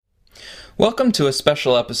Welcome to a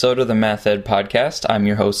special episode of the Math Ed Podcast. I'm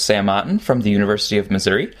your host, Sam Otten from the University of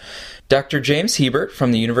Missouri. Dr. James Hebert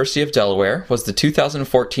from the University of Delaware was the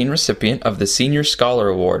 2014 recipient of the Senior Scholar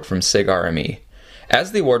Award from SIG-RME.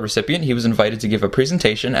 As the award recipient, he was invited to give a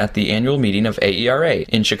presentation at the annual meeting of AERA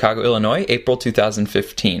in Chicago, Illinois, April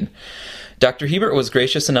 2015. Dr. Hebert was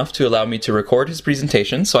gracious enough to allow me to record his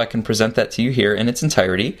presentation so I can present that to you here in its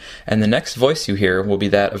entirety, and the next voice you hear will be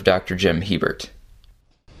that of Dr. Jim Hebert.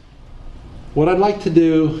 What I'd like to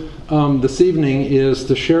do this evening is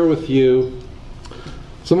to share with you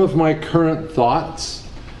some of my current thoughts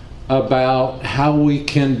about how we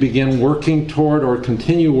can begin working toward or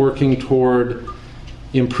continue working toward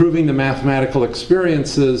improving the mathematical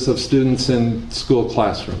experiences of students in school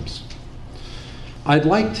classrooms. I'd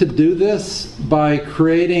like to do this by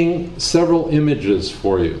creating several images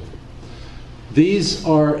for you. These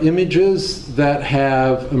are images that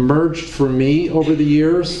have emerged for me over the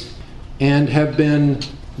years and have been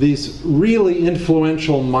these really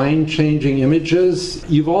influential, mind-changing images.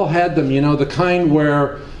 You've all had them, you know, the kind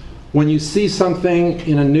where when you see something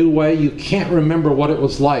in a new way, you can't remember what it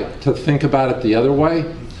was like to think about it the other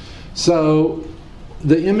way. So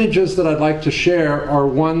the images that I'd like to share are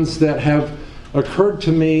ones that have occurred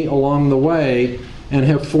to me along the way and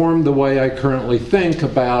have formed the way I currently think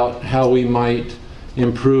about how we might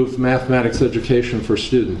improve mathematics education for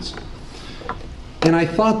students. And I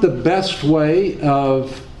thought the best way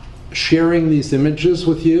of sharing these images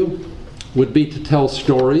with you would be to tell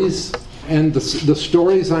stories. And the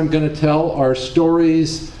stories I'm going to tell are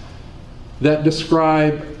stories that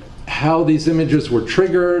describe how these images were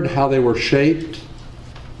triggered, how they were shaped.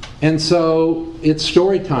 And so it's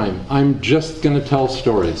story time. I'm just going to tell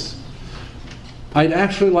stories. I'd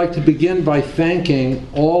actually like to begin by thanking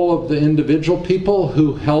all of the individual people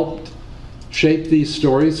who helped shape these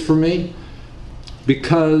stories for me,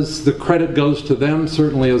 because the credit goes to them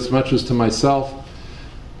certainly as much as to myself.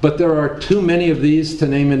 But there are too many of these to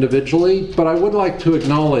name individually, but I would like to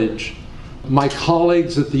acknowledge my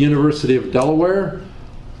colleagues at the University of Delaware,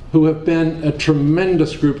 who have been a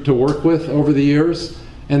tremendous group to work with over the years,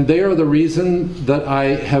 and they are the reason that I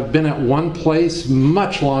have been at one place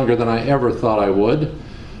much longer than I ever thought I would.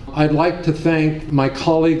 I'd like to thank my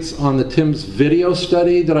colleagues on the TIMSS video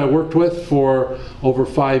study that I worked with for over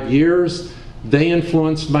 5 years. They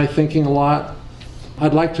influenced my thinking a lot.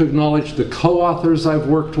 I'd like to acknowledge the co-authors I've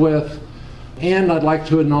worked with, and I'd like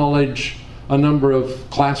to acknowledge a number of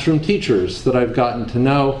classroom teachers that I've gotten to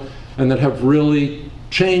know and that have really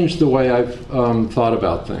changed the way I've thought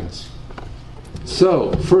about things.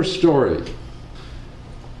 So, first story.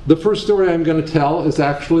 The first story I'm going to tell is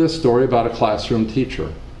actually a story about a classroom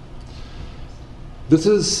teacher. This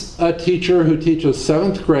is a teacher who teaches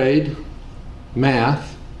 7th grade math,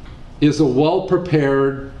 is a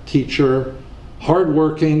well-prepared teacher,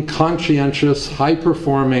 hardworking, conscientious,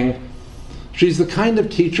 high-performing. She's the kind of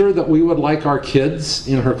teacher that we would like our kids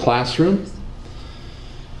in her classroom.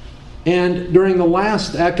 And during the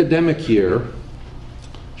last academic year,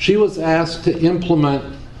 she was asked to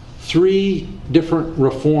implement 3 different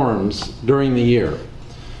reforms during the year.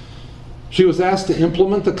 She was asked to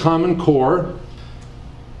implement the Common Core.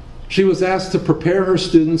 She was asked to prepare her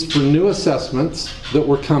students for new assessments that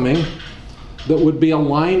were coming that would be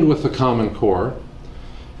aligned with the Common Core.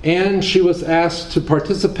 And she was asked to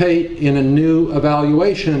participate in a new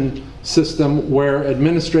evaluation system where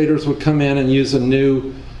administrators would come in and use a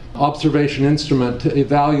new observation instrument to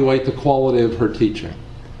evaluate the quality of her teaching.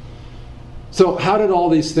 So how did all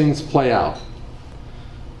these things play out?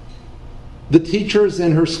 The teachers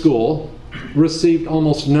in her school received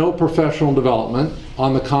almost no professional development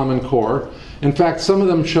on the Common Core. In fact, some of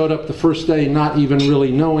them showed up the first day not even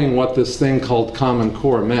really knowing what this thing called Common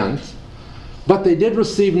Core meant. But they did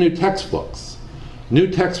receive new textbooks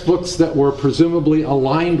that were presumably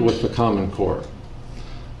aligned with the Common Core.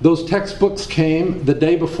 Those textbooks came the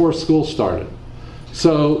day before school started,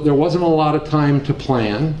 so there wasn't a lot of time to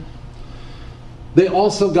plan. They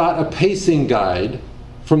also got a pacing guide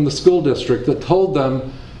from the school district that told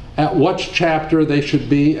them at what chapter they should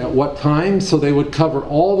be at what time, so they would cover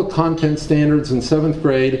all the content standards in 7th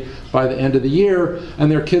grade by the end of the year,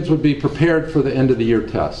 and their kids would be prepared for the end of the year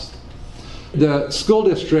test. The school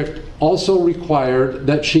district also required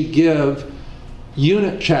that she give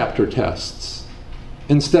unit chapter tests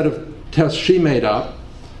instead of tests she made up,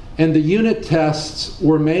 and the unit tests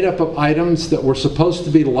were made up of items that were supposed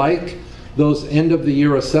to be like those end of the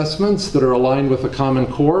year assessments that are aligned with the Common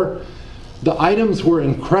Core. The items were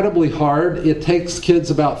incredibly hard. It takes kids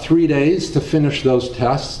about 3 days to finish those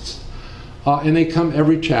tests, and they come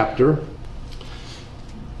every chapter.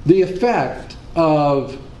 The effect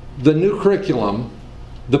of the new curriculum,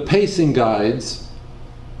 the pacing guides,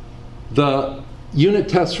 the unit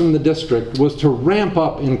tests from the district was to ramp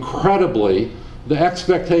up incredibly the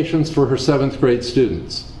expectations for her 7th grade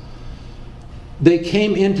students. They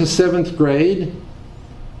came into 7th grade,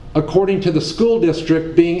 according to the school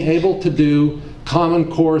district, being able to do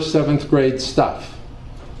Common Core 7th grade stuff,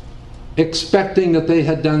 expecting that they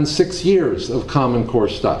had done 6 years of Common Core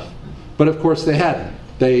stuff. But of course they hadn't.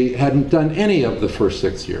 They hadn't done any of the first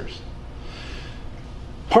 6 years.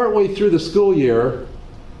 Partway through the school year,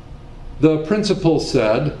 the principal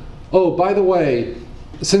said, oh, by the way,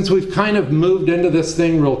 since we've kind of moved into this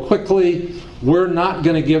thing real quickly, we're not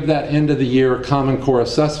going to give that end of the year Common Core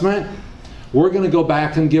assessment. We're going to go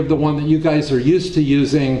back and give the one that you guys are used to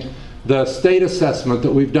using, the state assessment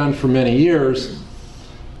that we've done for many years.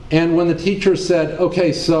 And when the teacher said,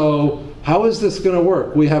 okay, so how is this going to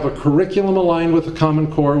work? We have a curriculum aligned with the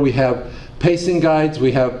Common Core, we have pacing guides,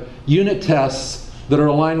 we have unit tests that are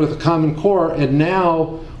aligned with the Common Core, and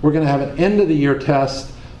now we're going to have an end of the year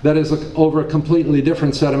test that is over a completely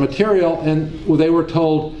different set of material. And they were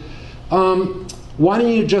told, why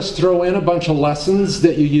don't you just throw in a bunch of lessons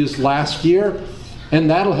that you used last year, and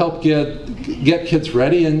that'll help get kids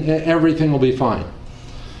ready, and everything will be fine.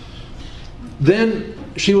 Then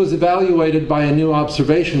she was evaluated by a new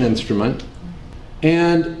observation instrument,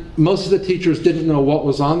 and most of the teachers didn't know what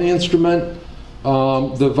was on the instrument.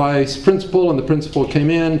 The vice principal and the principal came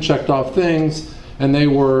in, checked off things, and they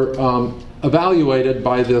were evaluated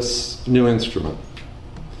by this new instrument.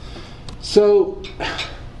 So,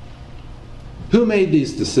 who made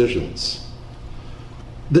these decisions?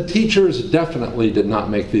 The teachers definitely did not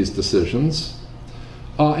make these decisions.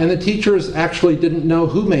 And the teachers actually didn't know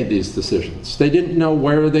who made these decisions. They didn't know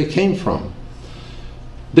where they came from.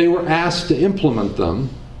 They were asked to implement them,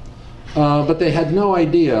 but they had no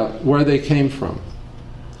idea where they came from.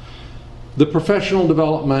 The professional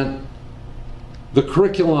development, the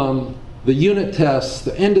curriculum, the unit tests,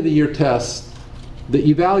 the end of the year tests, the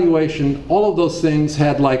evaluation, all of those things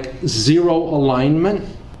had like zero alignment.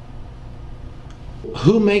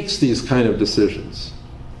 Who makes these kind of decisions?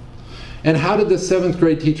 And how did the 7th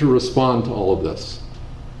grade teacher respond to all of this?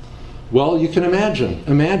 Well, you can imagine.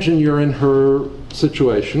 Imagine you're in her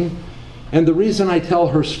situation. And the reason I tell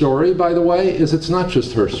her story, by the way, is it's not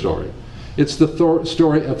just her story. It's the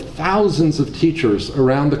story of thousands of teachers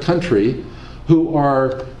around the country who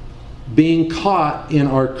are being caught in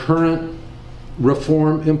our current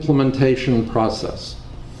reform implementation process.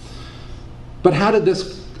 But how did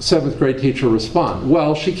this 7th grade teacher respond?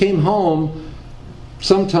 Well, she came home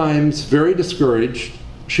sometimes very discouraged.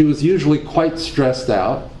 She was usually quite stressed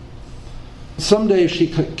out. Some days she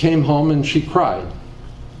came home and she cried.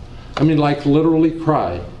 I mean, like literally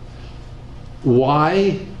cried.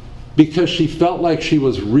 Why? Because she felt like she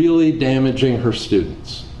was really damaging her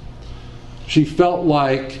students. She felt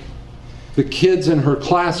like the kids in her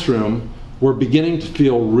classroom were beginning to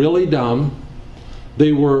feel really dumb.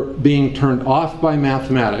 They were being turned off by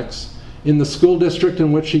mathematics. In the school district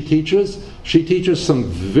in which she teaches some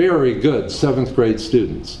very good 7th grade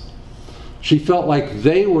students. She felt like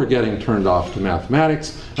they were getting turned off to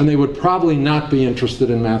mathematics, and they would probably not be interested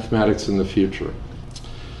in mathematics in the future.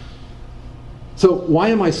 So why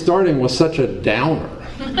am I starting with such a downer?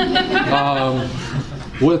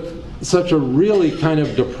 With such a really kind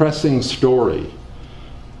of depressing story?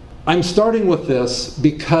 I'm starting with this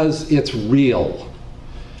because it's real.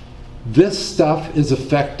 This stuff is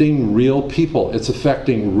affecting real people. It's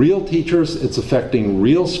affecting real teachers. It's affecting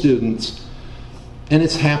real students. And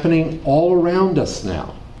it's happening all around us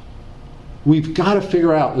now. We've got to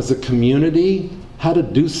figure out as a community how to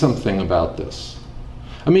do something about this.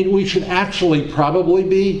 I mean, we should actually probably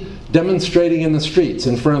be demonstrating in the streets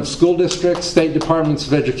in front of school districts, state departments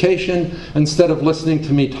of education, instead of listening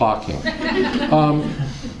to me talking.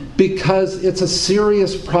 Because it's a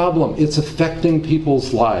serious problem. It's affecting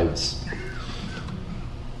people's lives.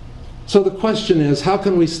 So the question is, how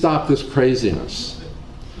can we stop this craziness?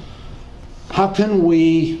 How can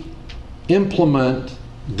we implement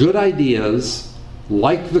good ideas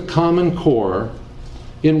like the Common Core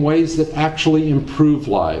in ways that actually improve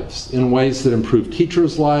lives, in ways that improve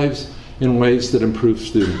teachers' lives, in ways that improve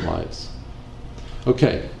student lives?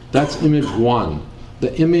 Okay, that's image one.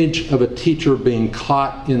 The image of a teacher being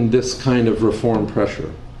caught in this kind of reform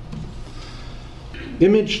pressure.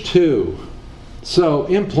 Image two, so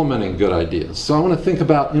implementing good ideas. So I want to think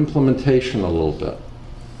about implementation a little bit.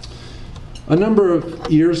 A number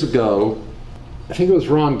of years ago, I think it was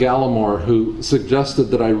Ron Gallimore who suggested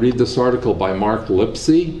that I read this article by Mark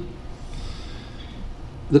Lipsey.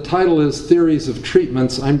 The title is Theories of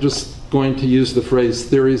Treatments. I'm just going to use the phrase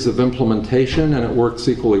theories of implementation, and it works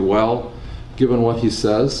equally well given what he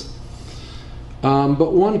says.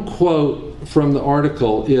 But one quote from the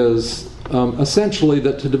article is essentially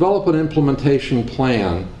that to develop an implementation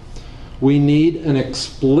plan, we need an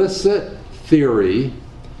explicit theory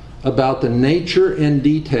about the nature and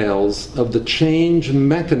details of the change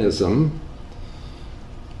mechanism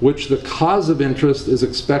which the cause of interest is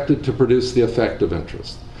expected to produce the effect of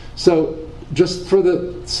interest. So just for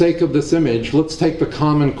the sake of this image, let's take the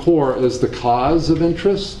Common Core as the cause of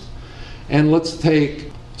interest, and let's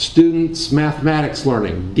take students' mathematics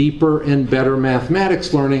learning, deeper and better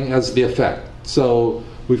mathematics learning, as the effect. So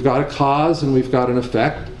we've got a cause and we've got an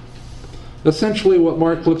effect. Essentially what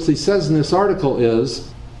Mark Lipsey says in this article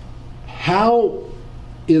is, how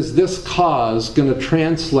is this cause going to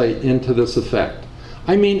translate into this effect?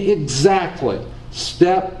 I mean, exactly,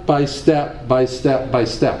 step by step by step by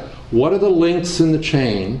step. What are the links in the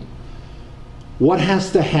chain? What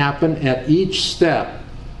has to happen at each step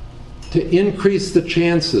to increase the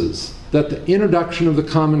chances that the introduction of the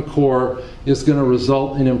Common Core is going to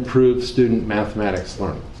result in improved student mathematics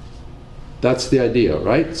learning? That's the idea,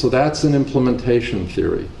 right? So that's an implementation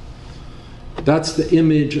theory. That's the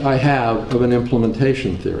image I have of an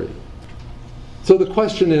implementation theory. So the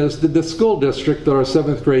question is, did the school district that our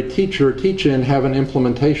 7th grade teacher teach in have an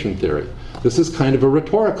implementation theory? This is kind of a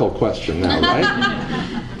rhetorical question now,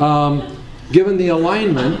 right? Given the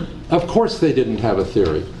alignment, of course they didn't have a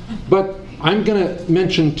theory. But I'm going to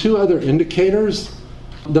mention 2 other indicators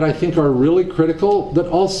that I think are really critical that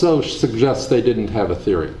also suggest they didn't have a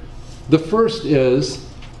theory. The first is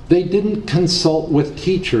they didn't consult with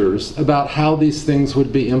teachers about how these things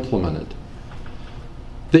would be implemented.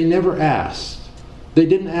 They never asked. They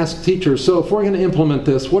didn't ask teachers, so if we're going to implement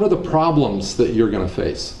this, what are the problems that you're going to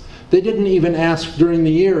face? They didn't even ask during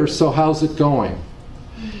the year, so how's it going?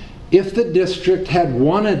 If the district had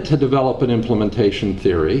wanted to develop an implementation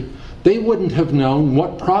theory, they wouldn't have known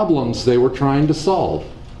what problems they were trying to solve,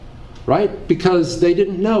 right? Because they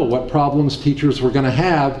didn't know what problems teachers were going to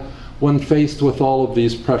have when faced with all of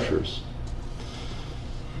these pressures.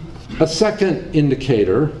 A second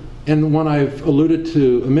indicator, and one I've alluded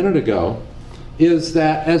to a minute ago, is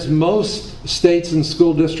that as most states and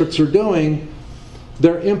school districts are doing,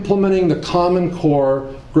 they're implementing the Common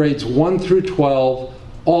Core grades 1 through 12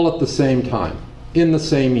 all at the same time, in the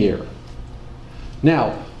same year.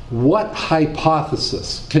 Now, what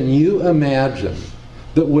hypothesis can you imagine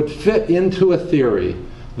that would fit into a theory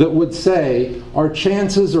that would say our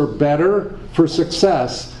chances are better for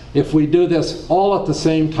success if we do this all at the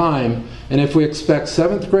same time, and if we expect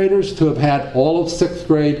 7th graders to have had all of 6th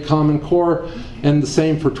grade Common Core and the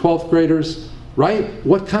same for 12th graders, right?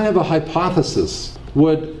 What kind of a hypothesis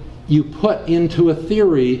would you put into a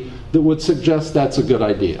theory that would suggest that's a good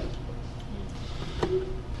idea?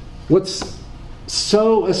 What's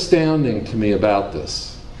so astounding to me about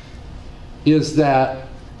this is that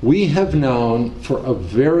we have known for a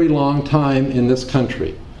very long time in this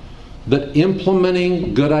country that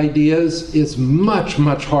implementing good ideas is much,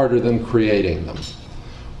 much harder than creating them.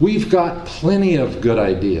 We've got plenty of good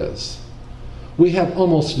ideas. We have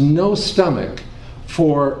almost no stomach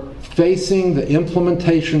for facing the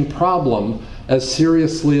implementation problem as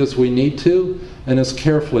seriously as we need to and as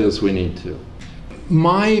carefully as we need to.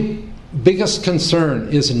 My biggest concern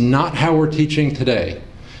is not how we're teaching today.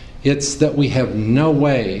 It's that we have no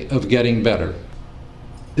way of getting better.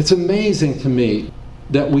 It's amazing to me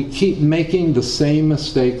that we keep making the same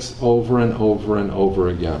mistakes over and over and over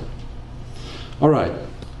again. All right,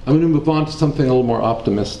 I'm going to move on to something a little more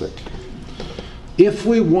optimistic. If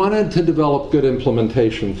we wanted to develop good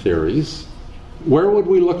implementation theories, where would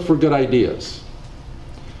we look for good ideas?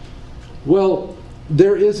 Well,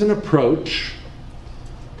 there is an approach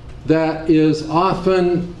that is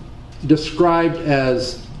often described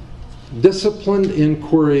as disciplined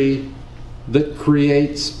inquiry that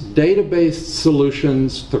creates data-based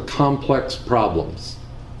solutions to complex problems.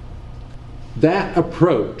 That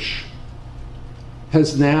approach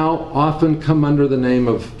has now often come under the name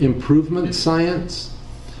of improvement science,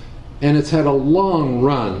 and it's had a long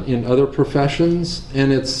run in other professions,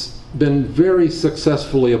 and it's been very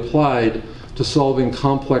successfully applied to solving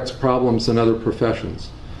complex problems in other professions.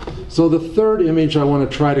 So the third image I want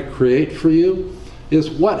to try to create for you is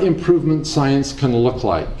what improvement science can look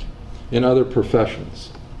like in other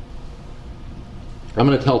professions. I'm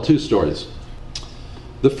going to tell 2 stories.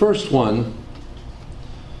 The first one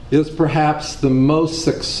is perhaps the most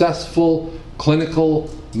successful clinical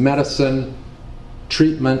medicine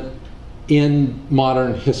treatment in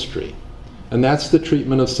modern history, and that's the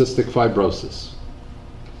treatment of cystic fibrosis.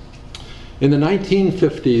 In the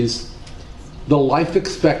 1950s, the life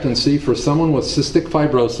expectancy for someone with cystic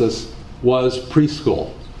fibrosis was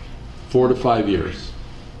preschool, 4 to 5 years.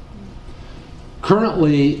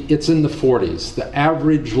 Currently, it's in the 40s. The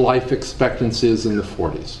average life expectancy is in the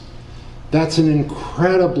 40s. That's an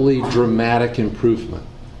incredibly dramatic improvement.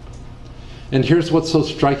 And here's what's so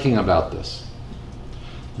striking about this.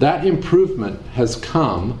 That improvement has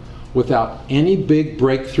come without any big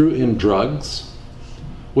breakthrough in drugs,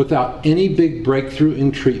 without any big breakthrough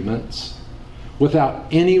in treatments, without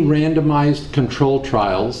any randomized control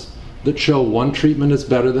trials that show one treatment is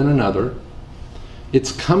better than another.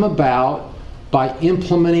 It's come about by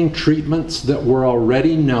implementing treatments that were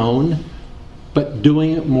already known, but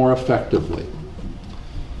doing it more effectively.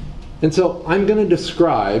 And so I'm going to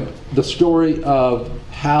describe the story of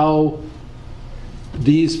how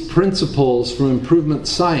these principles from improvement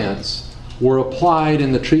science were applied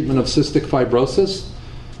in the treatment of cystic fibrosis.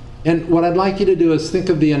 And what I'd like you to do is think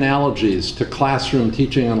of the analogies to classroom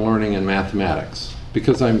teaching and learning in mathematics,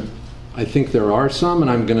 because I think there are some, and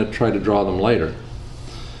I'm going to try to draw them later.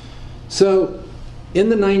 So in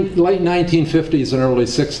the late 1950s and early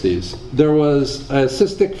 60s, there was a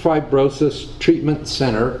cystic fibrosis treatment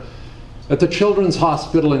center at the Children's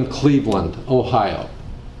Hospital in Cleveland, Ohio.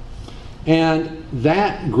 And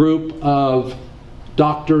that group of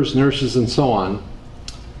doctors, nurses, and so on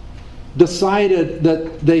decided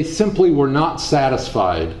that they simply were not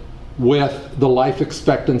satisfied with the life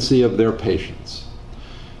expectancy of their patients.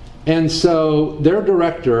 And so their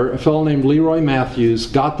director, a fellow named Leroy Matthews,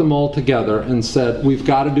 got them all together and said, we've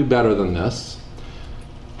got to do better than this.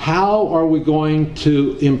 How are we going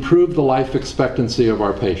to improve the life expectancy of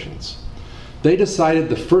our patients? They decided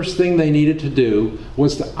the first thing they needed to do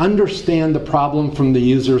was to understand the problem from the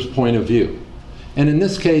user's point of view. And in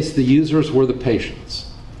this case, the users were the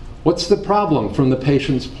patients. What's the problem from the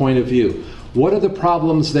patient's point of view? What are the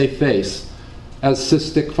problems they face as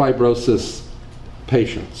cystic fibrosis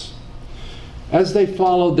patients? As they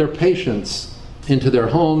followed their patients into their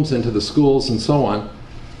homes, into the schools, and so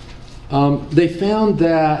on, they found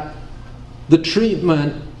that the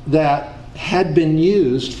treatment that had been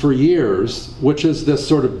used for years, which is this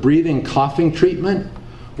sort of breathing coughing treatment,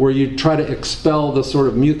 where you try to expel the sort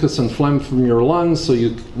of mucus and phlegm from your lungs so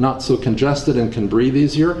you're not so congested and can breathe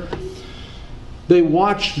easier. They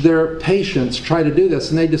watched their patients try to do this,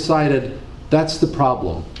 and they decided that's the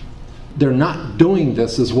problem. They're not doing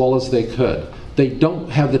this as well as they could. They don't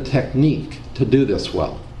have the technique to do this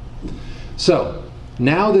well. So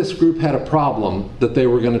now this group had a problem that they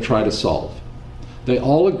were going to try to solve. They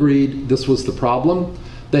all agreed this was the problem.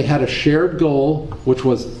 They had a shared goal, which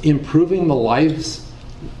was improving the length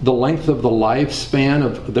of the lifespan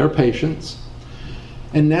of their patients.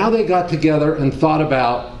 And now they got together and thought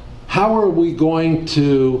about, how are we going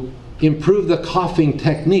to improve the coughing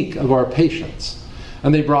technique of our patients?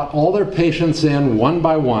 And they brought all their patients in one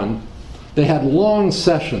by one. They had long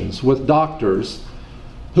sessions with doctors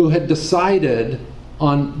who had decided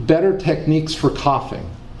on better techniques for coughing.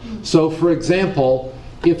 So, for example,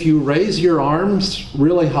 if you raise your arms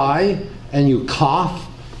really high and you cough,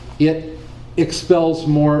 it expels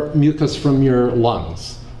more mucus from your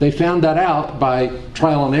lungs. They found that out by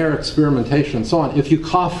trial and error experimentation and so on. If you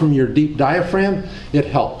cough from your deep diaphragm, it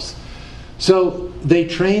helps. So they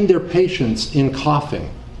trained their patients in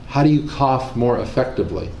coughing. How do you cough more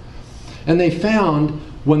effectively? And they found,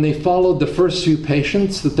 when they followed the first few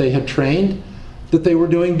patients that they had trained, that they were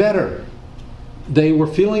doing better. They were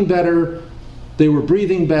feeling better, they were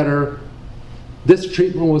breathing better. This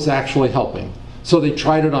treatment was actually helping. So they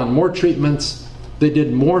tried it on more treatments, they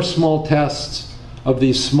did more small tests of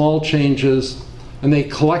these small changes, and they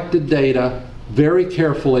collected data very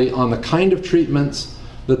carefully on the kind of treatments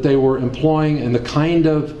that they were employing and the kind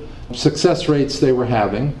of success rates they were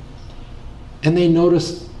having. And they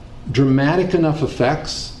noticed dramatic enough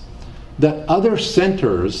effects that other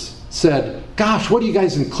centers said, gosh, what are you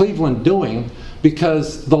guys in Cleveland doing?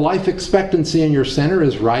 Because the life expectancy in your center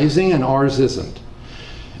is rising and ours isn't.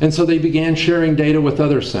 And so they began sharing data with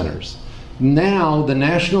other centers. Now the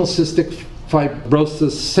National Cystic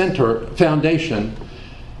Fibrosis Center Foundation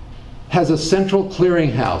has a central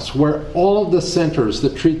clearinghouse where all of the centers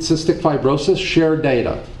that treat cystic fibrosis share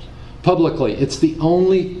data publicly. It's the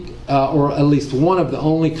only, or at least one of the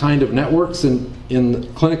only kind of networks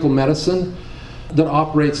in clinical medicine that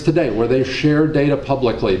operates today, where they share data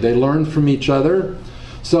publicly. They learn from each other.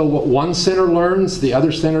 So what one center learns, the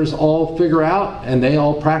other centers all figure out, and they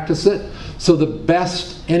all practice it. So the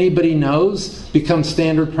best anybody knows becomes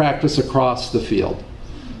standard practice across the field.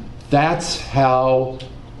 That's how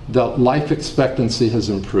the life expectancy has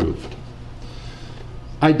improved.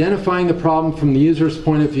 identifying the problem from the user's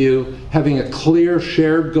point of view, having a clear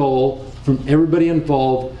shared goal from everybody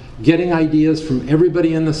involved, getting ideas from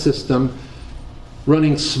everybody in the system,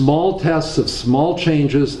 running small tests of small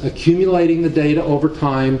changes, accumulating the data over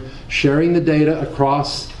time, sharing the data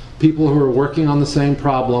across people who are working on the same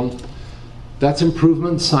problem. That's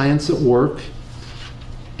improvement science at work.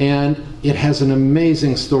 And it has an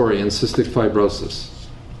amazing story in cystic fibrosis.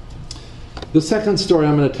 The second story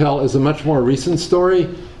I'm going to tell is a much more recent story,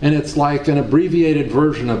 and it's like an abbreviated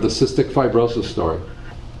version of the cystic fibrosis story.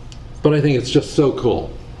 But I think it's just so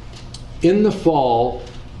cool. In the fall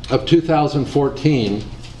of 2014,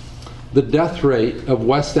 the death rate of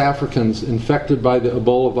West Africans infected by the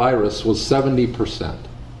Ebola virus was 70%.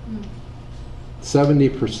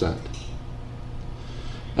 70%.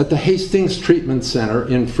 At the Hastings Treatment Center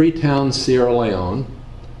in Freetown, Sierra Leone,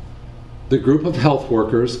 the group of health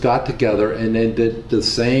workers got together and they did the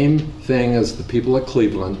same thing as the people at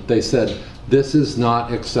Cleveland. They said, this is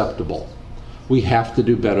not acceptable. We have to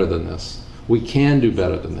do better than this. We can do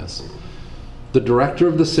better than this. The director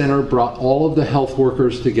of the center brought all of the health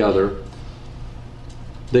workers together.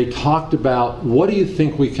 They talked about, what do you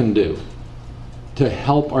think we can do to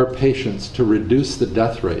help our patients to reduce the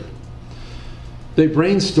death rate? They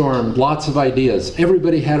brainstormed lots of ideas.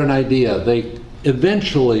 Everybody had an idea. They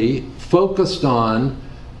eventually focused on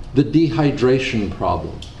the dehydration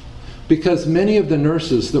problem, because many of the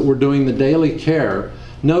nurses that were doing the daily care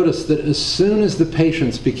noticed that as soon as the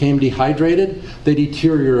patients became dehydrated, they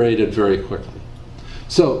deteriorated very quickly.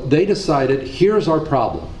 So they decided, here's our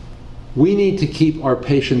problem. We need to keep our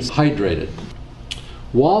patients hydrated.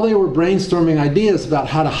 While they were brainstorming ideas about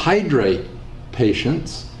how to hydrate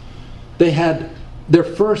patients, they had their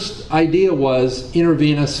first idea was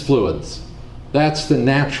intravenous fluids. That's the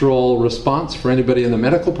natural response for anybody in the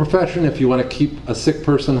medical profession if you want to keep a sick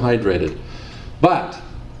person hydrated. But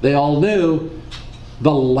they all knew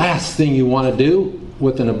the last thing you want to do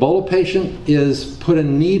with an Ebola patient is put a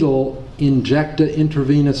needle, inject an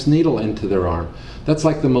intravenous needle into their arm. That's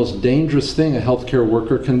like the most dangerous thing a healthcare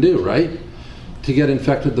worker can do, right? To get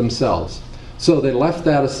infected themselves. So they left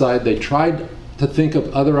that aside. They tried to think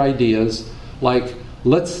of other ideas, like,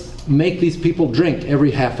 let's make these people drink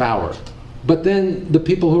every half hour. But then the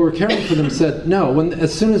people who were caring for them said, no,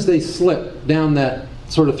 as soon as they slip down that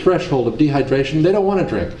sort of threshold of dehydration, they don't want to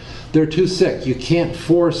drink. They're too sick. You can't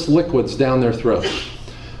force liquids down their throat.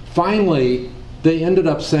 Finally, they ended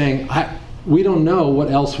up saying, we don't know what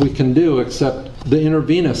else we can do except the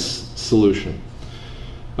intravenous solution.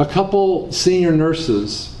 A couple senior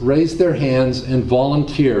nurses raised their hands and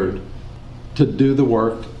volunteered to do the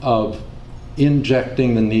work of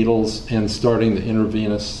injecting the needles and starting the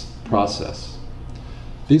intravenous process.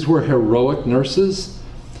 These were heroic nurses.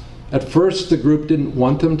 At first, the group didn't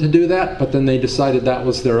want them to do that, but then they decided that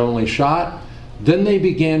was their only shot. Then they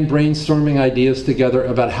began brainstorming ideas together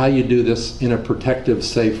about how you do this in a protective,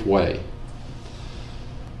 safe way.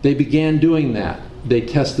 They began doing that. They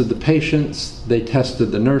tested the patients, they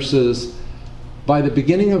tested the nurses. By the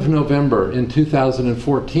beginning of November in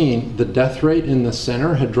 2014, the death rate in the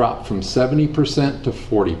center had dropped from 70% to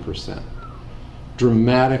 40%.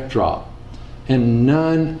 Dramatic drop. And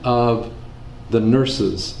none of the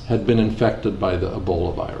nurses had been infected by the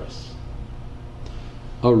Ebola virus.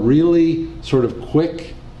 A really sort of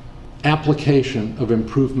quick application of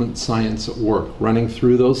improvement science at work, running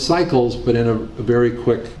through those cycles, but in a very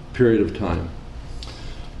quick period of time.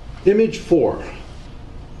 Image 4.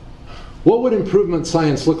 What would improvement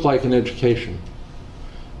science look like in education?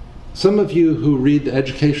 Some of you who read The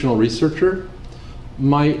Educational Researcher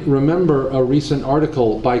might remember a recent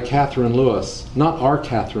article by Catherine Lewis, not our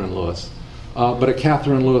Catherine Lewis, but a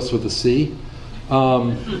Catherine Lewis with a C,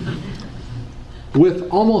 with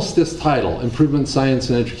almost this title, Improvement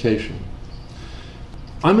Science in Education.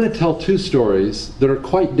 I'm going to tell two stories that are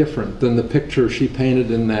quite different than the picture she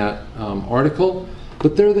painted in that article,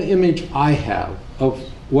 but they're the image I have of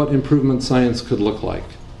what improvement science could look like.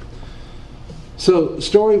 So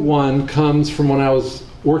story one comes from when I was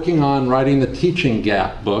working on writing the Teaching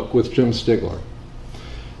Gap book with Jim Stigler.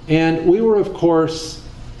 And we were, of course,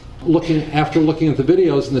 after looking at the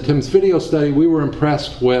videos in the TIMSS video study, we were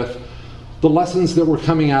impressed with the lessons that were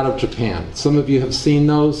coming out of Japan. Some of you have seen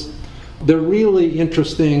those. They're really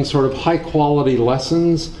interesting, sort of high-quality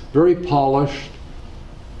lessons, very polished.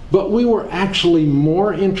 But we were actually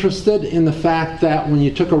more interested in the fact that when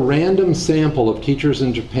you took a random sample of teachers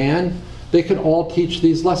in Japan, they could all teach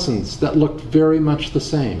these lessons that looked very much the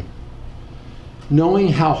same. Knowing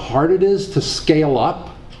how hard it is to scale up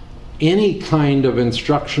any kind of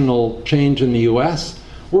instructional change in the US,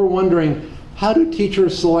 we're wondering, how do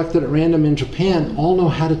teachers selected at random in Japan all know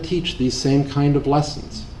how to teach these same kind of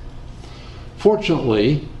lessons?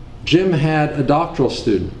 Fortunately, Jim had a doctoral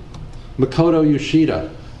student, Makoto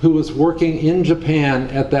Yoshida, who was working in Japan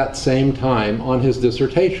at that same time on his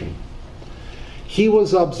dissertation. He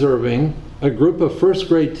was observing a group of first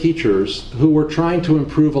grade teachers who were trying to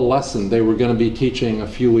improve a lesson they were going to be teaching a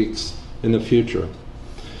few weeks in the future.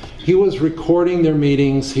 He was recording their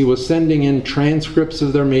meetings, he was sending in transcripts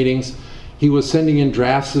of their meetings, he was sending in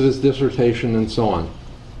drafts of his dissertation, and so on.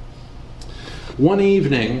 One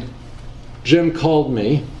evening, Jim called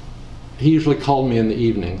me. He usually called me in the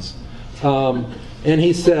evenings. And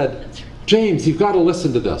he said, "James, you've got to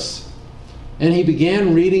listen to this." And he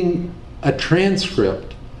began reading a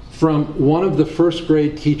transcript from one of the first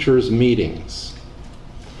grade teachers' meetings.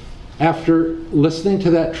 After listening to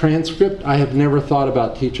that transcript, I have never thought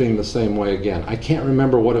about teaching the same way again. I can't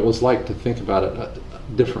remember what it was like to think about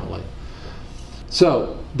it differently.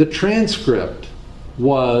 So the transcript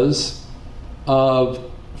was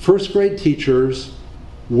of first grade teachers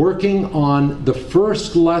working on the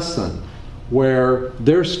first lesson where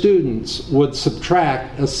their students would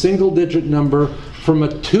subtract a single-digit number from a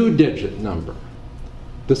two-digit number.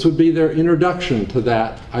 This would be their introduction to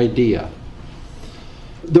that idea.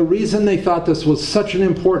 The reason they thought this was such an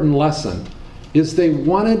important lesson is they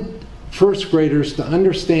wanted first graders to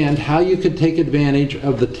understand how you could take advantage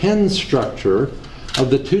of the 10 structure of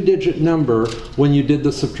the two-digit number when you did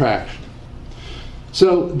the subtraction.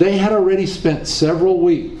 So they had already spent several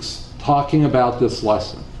weeks talking about this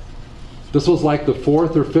lesson. This was like the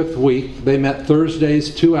 4th or 5th week. They met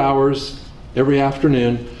Thursdays, 2 hours every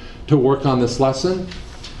afternoon to work on this lesson.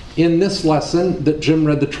 In this lesson that Jim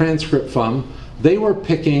read the transcript from, they were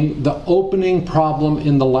picking the opening problem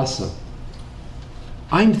in the lesson.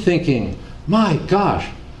 I'm thinking, my gosh,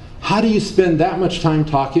 how do you spend that much time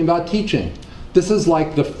talking about teaching? This is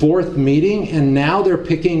like the 4th meeting, and now they're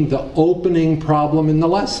picking the opening problem in the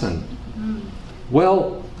lesson.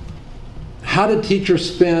 Well, how did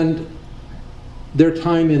teachers spend their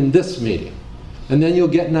time in this meeting? And then you'll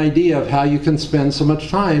get an idea of how you can spend so much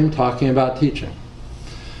time talking about teaching.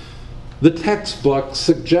 The textbook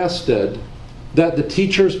suggested that the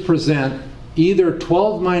teachers present either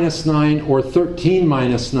 12 minus 9 or 13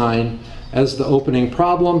 minus 9 as the opening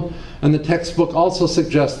problem, and the textbook also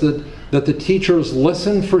suggested that the teachers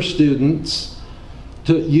listen for students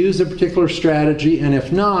to use a particular strategy, and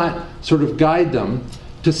if not, sort of guide them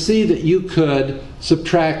to see that you could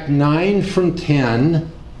subtract 9 from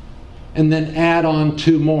 10 and then add on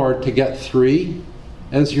 2 more to get 3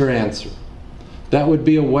 as your answer. That would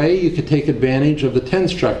be a way you could take advantage of the 10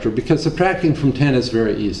 structure, because subtracting from 10 is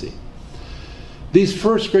very easy. These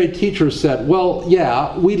first grade teachers said, well,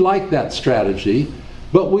 yeah, we like that strategy,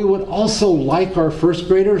 but we would also like our first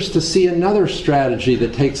graders to see another strategy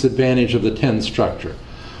that takes advantage of the 10 structure.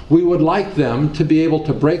 We would like them to be able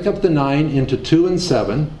to break up the 9 into 2 and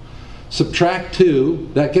 7, subtract 2,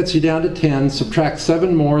 that gets you down to 10, subtract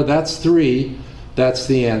 7 more, that's 3, that's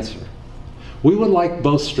the answer. We would like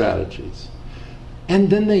both strategies. And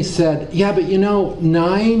then they said, yeah, but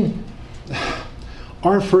 9,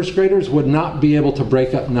 our first graders would not be able to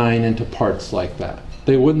break up 9 into parts like that.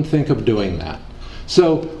 They wouldn't think of doing that.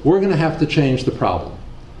 So we're going to have to change the problem.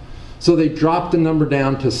 So they dropped the number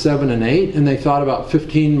down to 7 and 8, and they thought about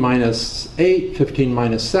 15 minus 8, 15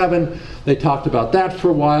 minus 7. They talked about that for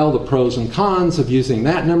a while, the pros and cons of using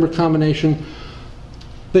that number combination.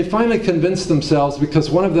 They finally convinced themselves, because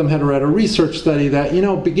one of them had read a research study, that,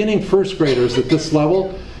 beginning first graders at this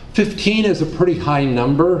level, 15 is a pretty high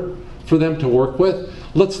number for them to work with.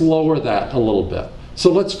 Let's lower that a little bit.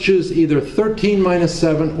 So let's choose either 13 minus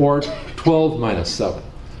 7 or 12 minus 7.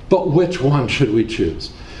 But which one should we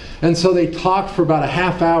choose? And so they talked for about a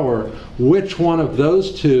half hour which one of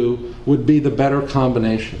those two would be the better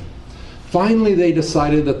combination. Finally, they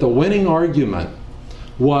decided that the winning argument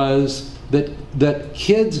was that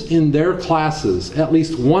kids in their classes, at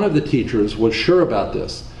least one of the teachers was sure about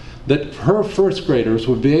this, that her first graders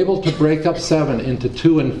would be able to break up 7 into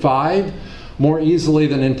 2 and 5 more easily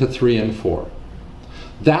than into 3 and 4.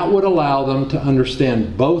 That would allow them to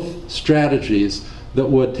understand both strategies that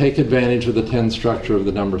would take advantage of the 10 structure of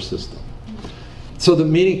the number system. So the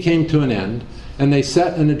meeting came to an end, and they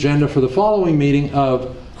set an agenda for the following meeting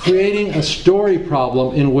of creating a story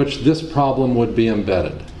problem in which this problem would be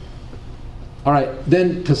embedded. All right,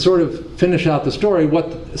 then to sort of finish out the story,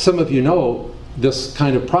 what some of you know this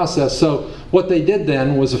kind of process. So what they did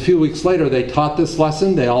then was, a few weeks later, they taught this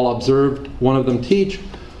lesson. They all observed one of them teach.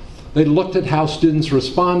 They looked at how students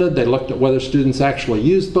responded. They looked at whether students actually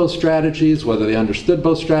used both strategies, whether they understood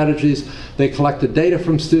both strategies. They collected data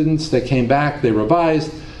from students. They came back. They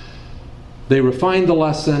revised. They refined the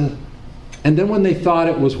lesson. And then when they thought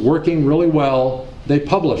it was working really well, they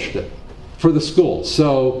published it for the school.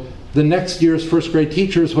 So the next year's first grade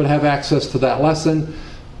teachers would have access to that lesson.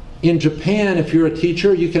 In Japan, if you're a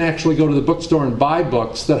teacher, you can actually go to the bookstore and buy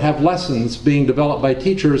books that have lessons being developed by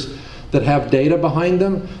teachers that have data behind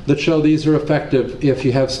them that show these are effective if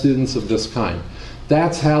you have students of this kind.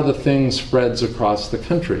 That's how the thing spreads across the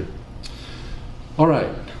country. All right,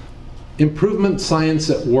 improvement science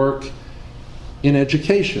at work in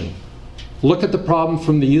education. Look at the problem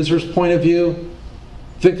from the user's point of view.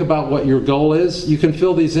 Think about what your goal is. You can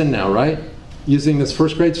fill these in now, right? Using this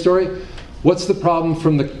first grade story. What's the problem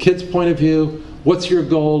from the kid's point of view? What's your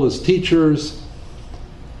goal as teachers?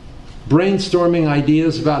 Brainstorming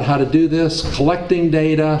ideas about how to do this, collecting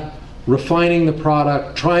data, refining the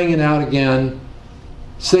product, trying it out again,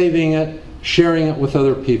 saving it, sharing it with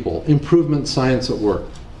other people. Improvement science at work.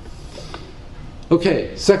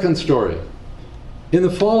 Okay, second story. In the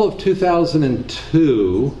fall of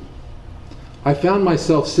 2002, I found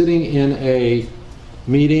myself sitting in a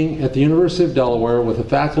meeting at the University of Delaware with a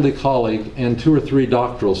faculty colleague and 2 or 3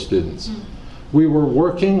 doctoral students. We were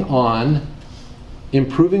working on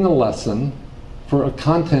improving a lesson for a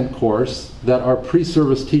content course that our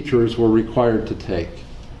pre-service teachers were required to take.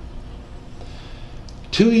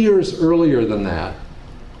 2 years earlier than that,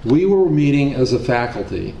 we were meeting as a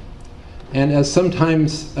faculty, and as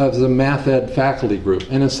sometimes as a math ed faculty group,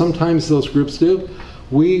 and as sometimes those groups do,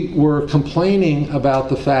 we were complaining about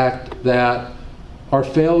the fact that our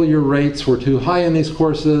failure rates were too high in these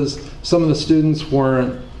courses. Some of the students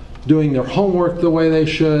weren't doing their homework the way they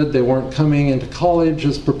should. They weren't coming into college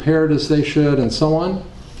as prepared as they should, and so on.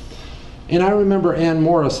 And I remember Ann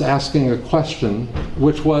Morris asking a question,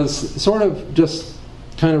 which was sort of just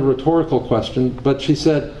kind of a rhetorical question, but she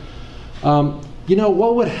said, you know,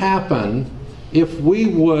 what would happen if we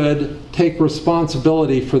would take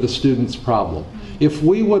responsibility for the student's problem? If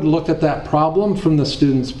we would look at that problem from the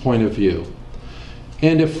student's point of view,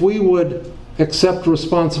 and if we would accept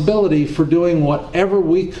responsibility for doing whatever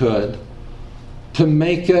we could to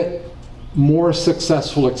make it more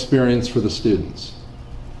successful experience for the students.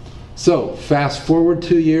 So fast forward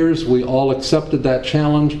 2 years, we all accepted that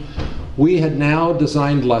challenge. We had now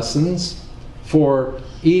designed lessons for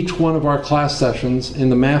each one of our class sessions in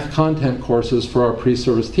the math content courses for our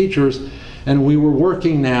pre-service teachers, and we were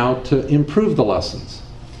working now to improve the lessons.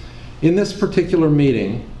 In this particular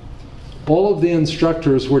meeting, all of the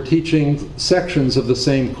instructors were teaching sections of the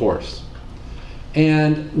same course.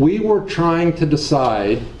 And we were trying to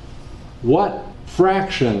decide what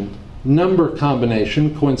fraction number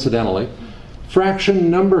combination, coincidentally,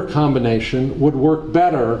 fraction number combination would work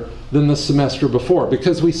better than the semester before.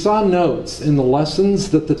 Because we saw notes in the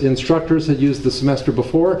lessons that the instructors had used the semester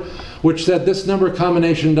before, which said this number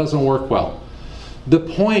combination doesn't work well. The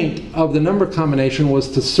point of the number combination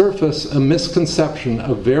was to surface a misconception,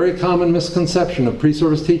 a very common misconception of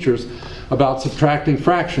pre-service teachers about subtracting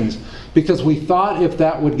fractions, because we thought if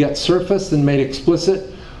that would get surfaced and made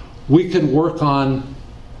explicit, we could work on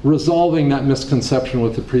resolving that misconception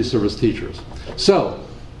with the pre-service teachers. So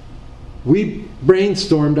we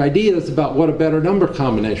brainstormed ideas about what a better number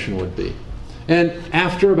combination would be. And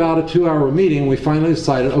after about a 2-hour meeting, we finally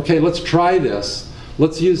decided, okay, let's try this.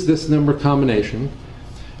 Let's use this number combination.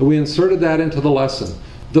 And we inserted that into the lesson.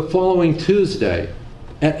 The following Tuesday,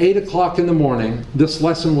 at 8 o'clock in the morning, this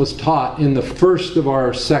lesson was taught in the first of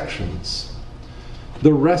our sections.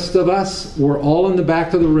 The rest of us were all in the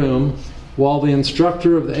back of the room while the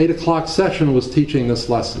instructor of the 8 o'clock session was teaching this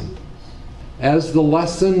lesson. As the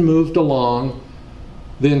lesson moved along,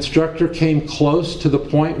 the instructor came close to the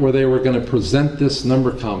point where they were going to present this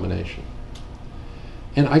number combination.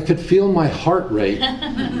 And I could feel my heart rate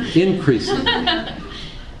increasing.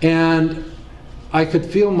 And I could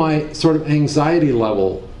feel my sort of anxiety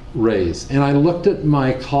level raise. And I looked at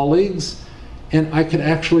my colleagues, and I could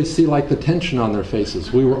actually see like the tension on their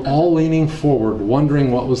faces. We were all leaning forward,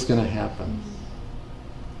 wondering what was going to happen.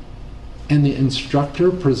 And the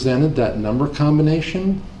instructor presented that number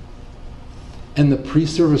combination, and the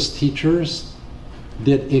pre-service teachers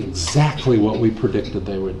did exactly what we predicted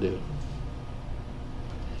they would do.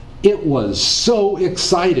 It was so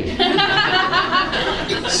exciting.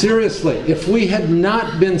 Seriously, if we had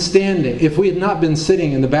not been standing, if we had not been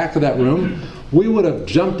sitting in the back of that room, we would have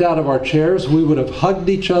jumped out of our chairs, we would have hugged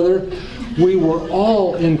each other. We were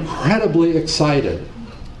all incredibly excited.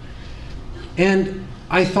 And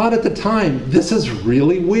I thought at the time, this is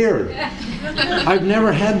really weird. I've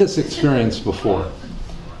never had this experience before.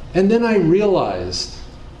 And then I realized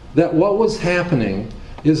that what was happening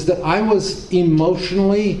is that I was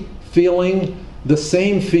emotionally feeling the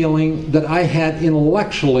same feeling that I had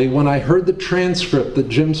intellectually when I heard the transcript that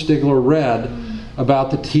Jim Stigler read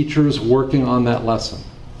about the teachers working on that lesson.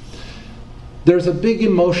 There's a big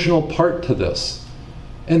emotional part to this,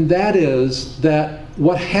 and that is that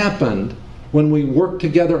what happened when we worked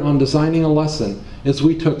together on designing a lesson is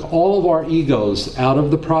we took all of our egos out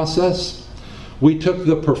of the process. We took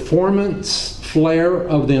the performance flair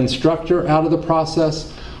of the instructor out of the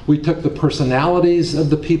process. We took the personalities of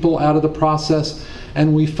the people out of the process,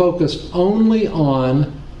 and we focused only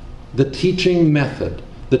on the teaching method,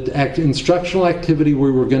 the instructional activity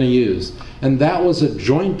we were going to use. And that was a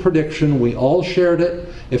joint prediction. We all shared it.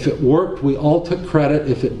 If it worked, we all took credit.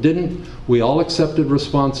 If it didn't, we all accepted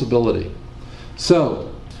responsibility.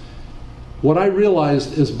 So, what I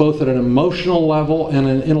realized is both at an emotional level and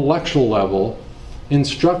an intellectual level,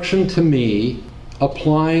 instruction to me,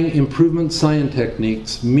 applying improvement science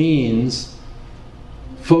techniques, means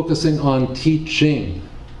focusing on teaching,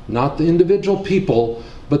 not the individual people,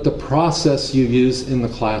 but the process you use in the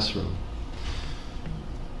classroom.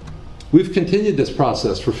 We've continued this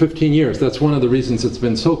process for 15 years. That's one of the reasons it's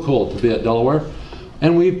been so cool to be at Delaware.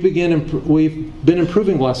 And we've been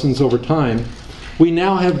improving lessons over time. We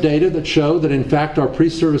now have data that show that, in fact, our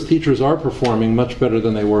pre-service teachers are performing much better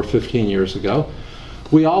than they were 15 years ago.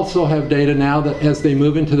 We also have data now that as they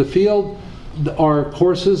move into the field, our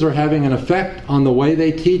courses are having an effect on the way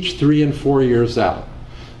they teach 3 and 4 years out.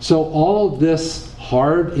 So all of this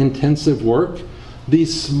hard, intensive work,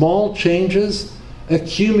 these small changes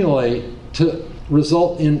accumulate to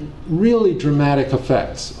result in really dramatic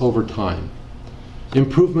effects over time.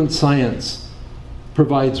 Improvement science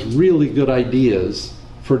provides really good ideas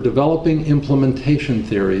for developing implementation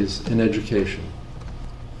theories in education.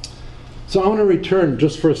 So I want to return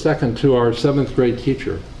just for a second to our 7th grade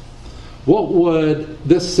teacher. What would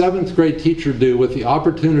this 7th grade teacher do with the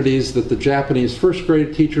opportunities that the Japanese 1st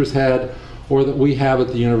grade teachers had, or that we have at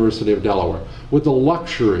the University of Delaware, with the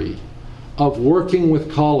luxury of working with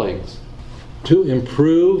colleagues to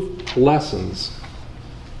improve lessons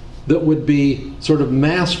that would be sort of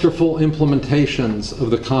masterful implementations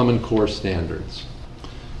of the Common Core standards?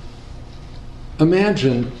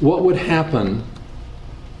 Imagine what would happen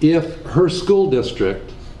if her school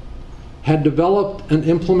district had developed an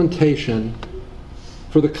implementation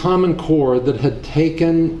for the Common Core that had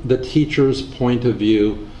taken the teacher's point of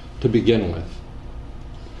view to begin with.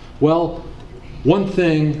 Well, one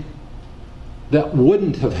thing that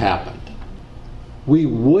wouldn't have happened, we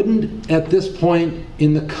wouldn't at this point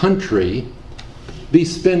in the country be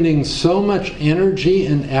spending so much energy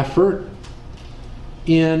and effort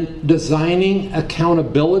in designing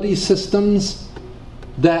accountability systems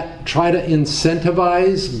that try to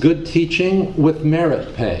incentivize good teaching with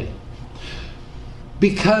merit pay.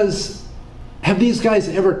 Because have these guys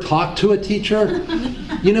ever talked to a teacher?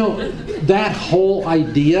 You know, that whole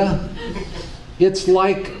idea, it's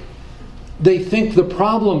like they think the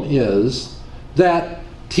problem is that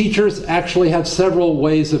teachers actually have several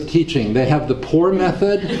ways of teaching. They have the poor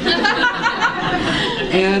method,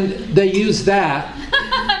 and they use that,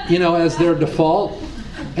 you know, as their default.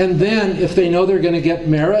 And then, if they know they're going to get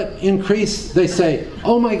merit increase, they say,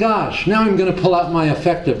 oh my gosh, now I'm going to pull out my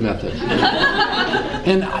effective method.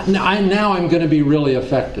 And now I'm going to be really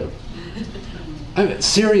effective. I mean,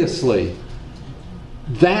 seriously,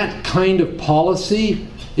 that kind of policy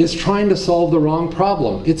is trying to solve the wrong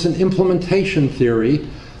problem. It's an implementation theory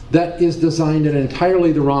that is designed at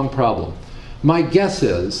entirely the wrong problem. My guess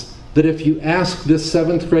is that if you ask this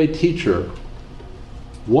 7th grade teacher,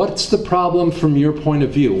 what's the problem from your point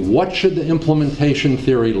of view? What should the implementation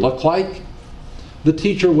theory look like? The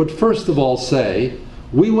teacher would first of all say,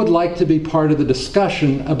 we would like to be part of the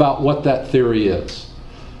discussion about what that theory is.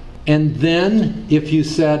 And then if you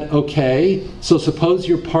said, okay, so suppose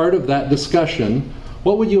you're part of that discussion,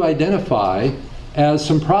 what would you identify as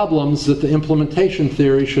some problems that the implementation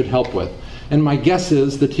theory should help with? And my guess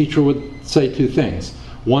is the teacher would say 2 things.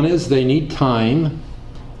 One is they need time,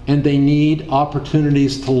 and they need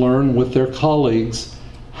opportunities to learn with their colleagues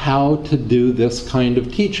how to do this kind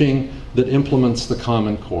of teaching that implements the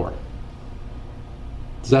Common Core.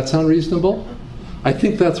 Does that sound reasonable? I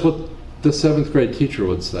think that's what the 7th grade teacher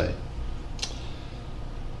would say.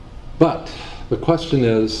 But the question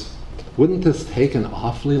is, wouldn't this take an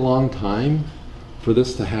awfully long time for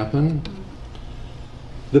this to happen?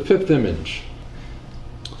 The 5th image.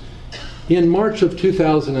 In March of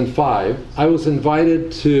 2005, I was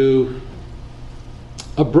invited to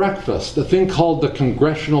a breakfast, a thing called the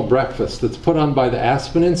Congressional Breakfast that's put on by the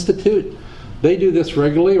Aspen Institute. They do this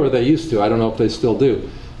regularly, or they used to. I don't know if they still do.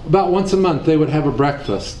 About once a month, they would have a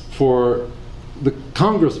breakfast for the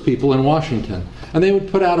Congress people in Washington. And they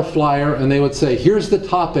would put out a flyer and they would say, here's the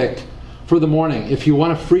topic for the morning. If you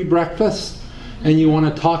want a free breakfast and you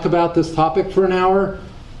want to talk about this topic for an hour,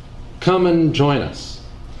 come and join us.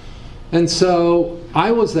 And so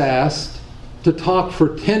I was asked to talk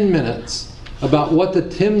for 10 minutes about what the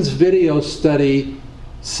TIMSS video study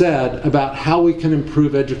said about how we can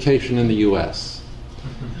improve education in the US.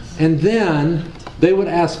 And then they would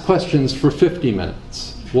ask questions for 50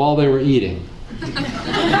 minutes while they were eating.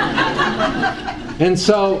 And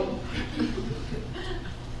so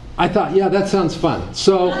I thought, yeah, that sounds fun.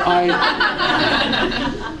 So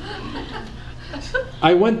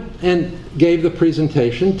I went and gave the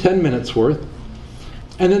presentation, 10 minutes worth,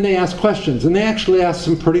 and then they asked questions. And they actually asked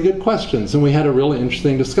some pretty good questions, and we had a really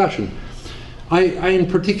interesting discussion. I in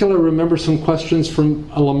particular remember some questions from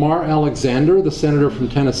Lamar Alexander, the senator from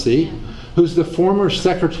Tennessee, who's the former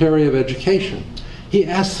Secretary of Education. He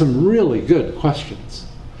asked some really good questions.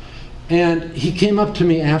 And he came up to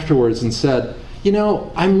me afterwards and said, you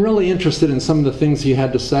know, I'm really interested in some of the things you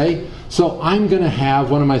had to say, so I'm going to have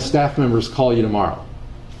one of my staff members call you tomorrow.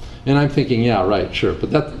 And I'm thinking, yeah, right, sure,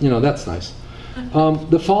 but that, you know, that's nice.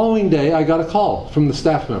 The following day, I got a call from the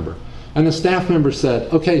staff member. And the staff member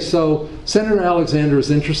said, okay, so Senator Alexander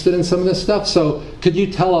is interested in some of this stuff, so could you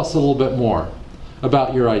tell us a little bit more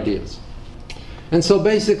about your ideas? And so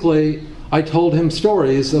basically, I told him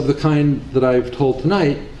stories of the kind that I've told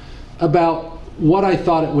tonight about what I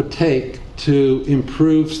thought it would take to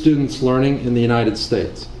improve students' learning in the United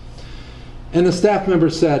States. And the staff member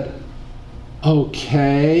said,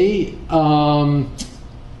 okay,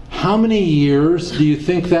 how many years do you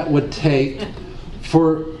think that would take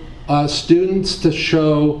for students to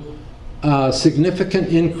show a significant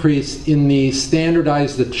increase in the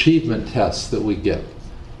standardized achievement tests that we give?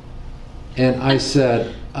 And I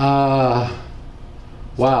said, wow,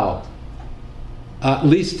 at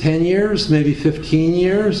least 10 years, maybe 15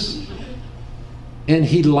 years? And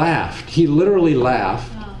he laughed. He literally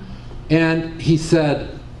laughed. And he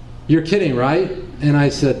said, you're kidding, right? And I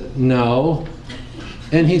said, no.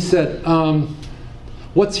 And he said,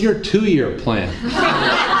 what's your 2-year plan?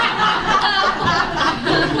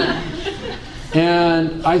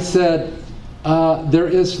 And I said, there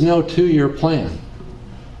is no 2-year plan.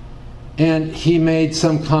 And he made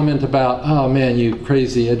some comment about, oh man, you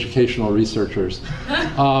crazy educational researchers.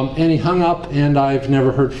 And he hung up, and I've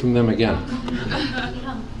never heard from them again.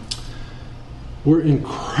 We're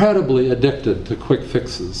incredibly addicted to quick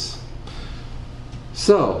fixes.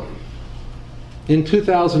 So, in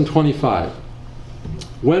 2025,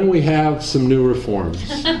 when we have some new reforms,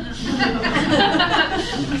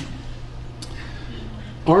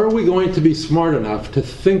 are we going to be smart enough to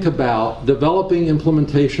think about developing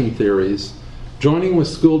implementation theories, joining with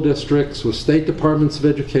school districts, with state departments of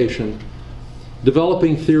education,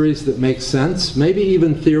 developing theories that make sense, maybe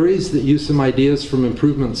even theories that use some ideas from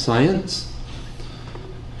improvement science?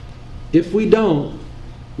 If we don't,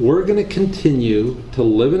 we're going to continue to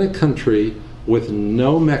live in a country with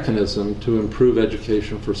no mechanism to improve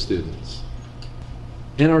education for students.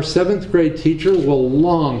 And our 7th grade teacher will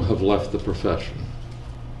long have left the profession.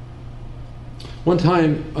 One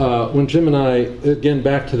time, when Jim and I, again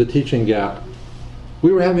back to the teaching gap,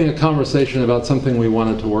 we were having a conversation about something we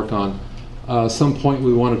wanted to work on, some point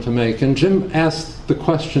we wanted to make. And Jim asked the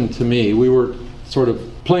question to me. We were sort of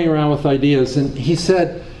playing around with ideas, and he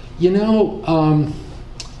said, you know,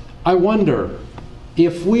 I wonder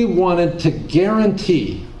if we wanted to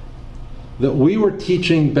guarantee that we were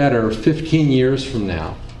teaching better 15 years from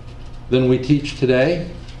now than we teach today.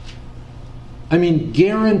 I mean,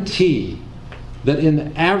 guarantee that in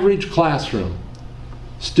the average classroom,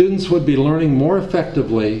 students would be learning more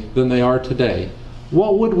effectively than they are today.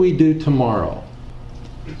 What would we do tomorrow?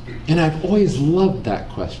 And I've always loved that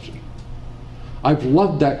question. I've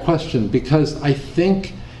loved that question because I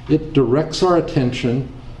think it directs our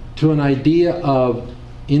attention to an idea of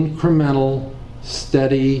incremental,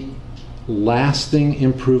 steady, lasting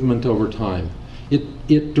improvement over time.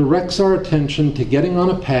 It directs our attention to getting on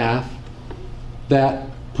a path that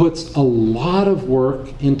puts a lot of work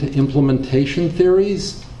into implementation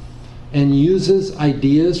theories and uses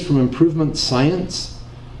ideas from improvement science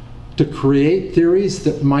to create theories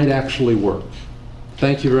that might actually work.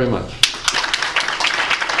 Thank you very much.